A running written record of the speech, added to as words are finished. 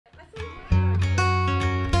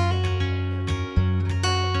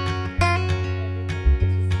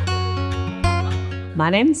My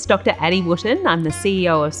name's Dr. Addie Wooten. I'm the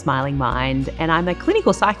CEO of Smiling Mind, and I'm a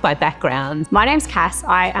clinical psych by background. My name's Cass.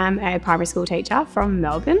 I am a primary school teacher from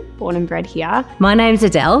Melbourne, born and bred here. My name's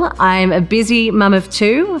Adele. I'm a busy mum of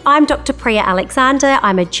two. I'm Dr. Priya Alexander.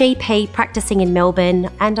 I'm a GP practicing in Melbourne,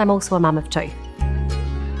 and I'm also a mum of two.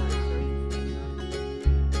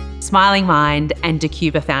 Smiling Mind and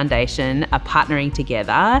Decuba Foundation are partnering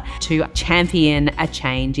together to champion a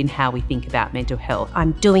change in how we think about mental health.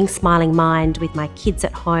 I'm doing Smiling Mind with my kids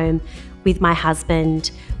at home, with my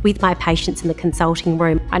husband, with my patients in the consulting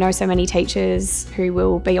room. I know so many teachers who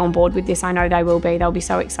will be on board with this. I know they will be. They'll be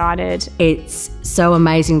so excited. It's so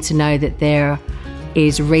amazing to know that there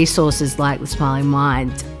is resources like the Smiling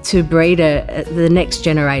Mind to breed the next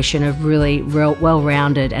generation of really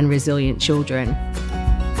well-rounded and resilient children.